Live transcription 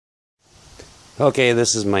Okay,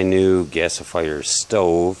 this is my new gasifier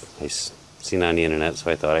stove. I seen on the internet, so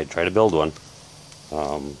I thought I'd try to build one.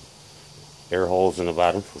 Air holes in the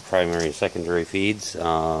bottom for primary and secondary feeds.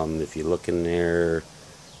 If you look in there,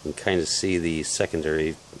 you can kind of see the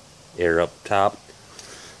secondary air up top.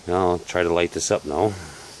 I'll try to light this up now.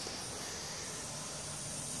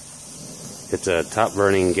 It's a top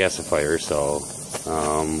burning gasifier, so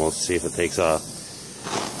we'll see if it takes off.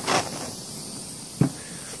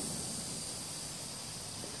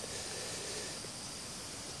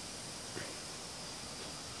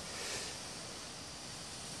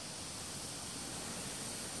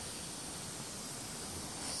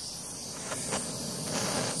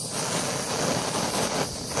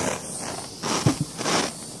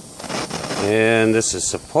 And this is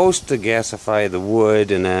supposed to gasify the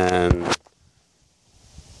wood, and then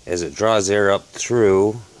as it draws air up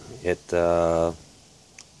through, it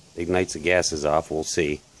ignites the gases off. We'll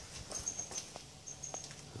see.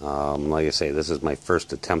 Like I say, this is my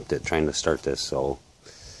first attempt at trying to start this, so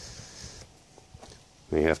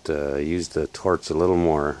we have to use the torch a little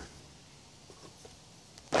more.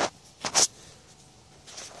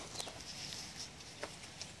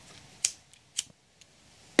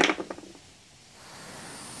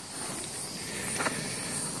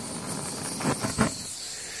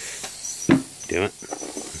 Damn it.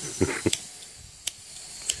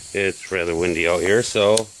 It's rather windy out here,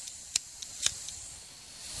 so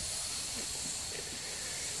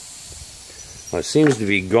well, it seems to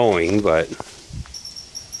be going, but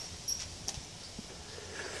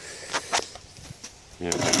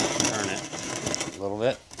yeah, turn it a little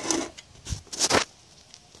bit.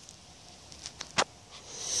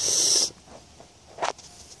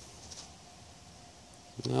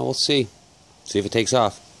 Now we'll see if it takes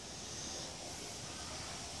off.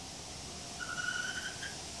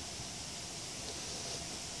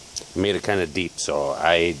 I made it kind of deep, so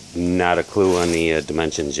I'm not a clue on the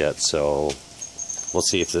dimensions yet, so we'll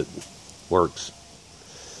see if it works.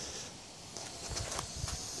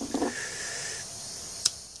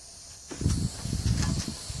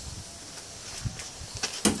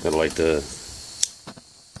 Gotta light the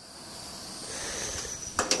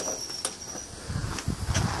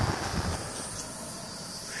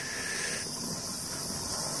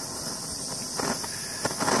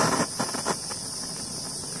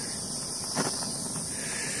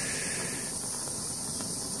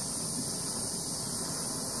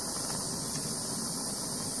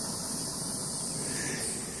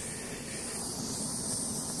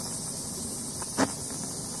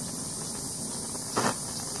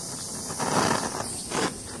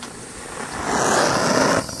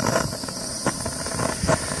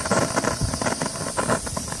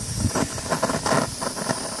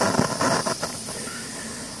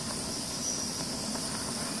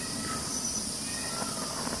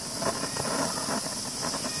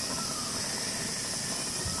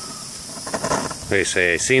like I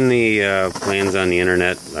say, I seen the plans on the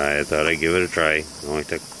internet. I thought I'd give it a try. It only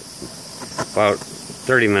took about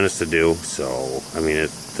 30 minutes to do, so I mean,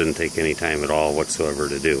 it didn't take any time at all whatsoever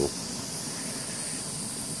to do.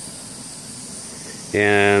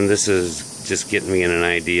 And this is just getting me an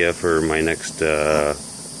idea for my next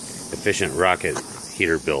efficient rocket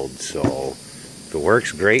heater build. So if it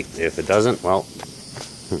works, great. If it doesn't, well,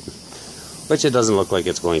 which it doesn't look like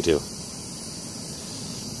it's going to.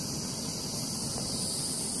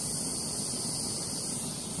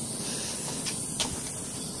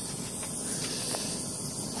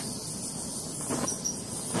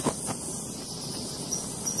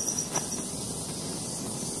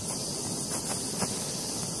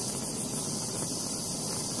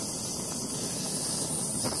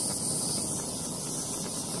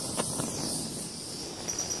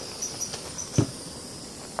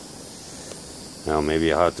 Now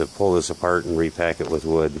maybe I'll have to pull this apart and repack it with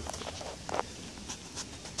wood.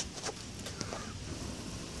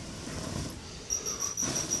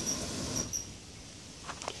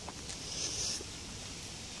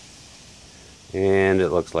 And it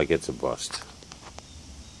looks like it's a bust.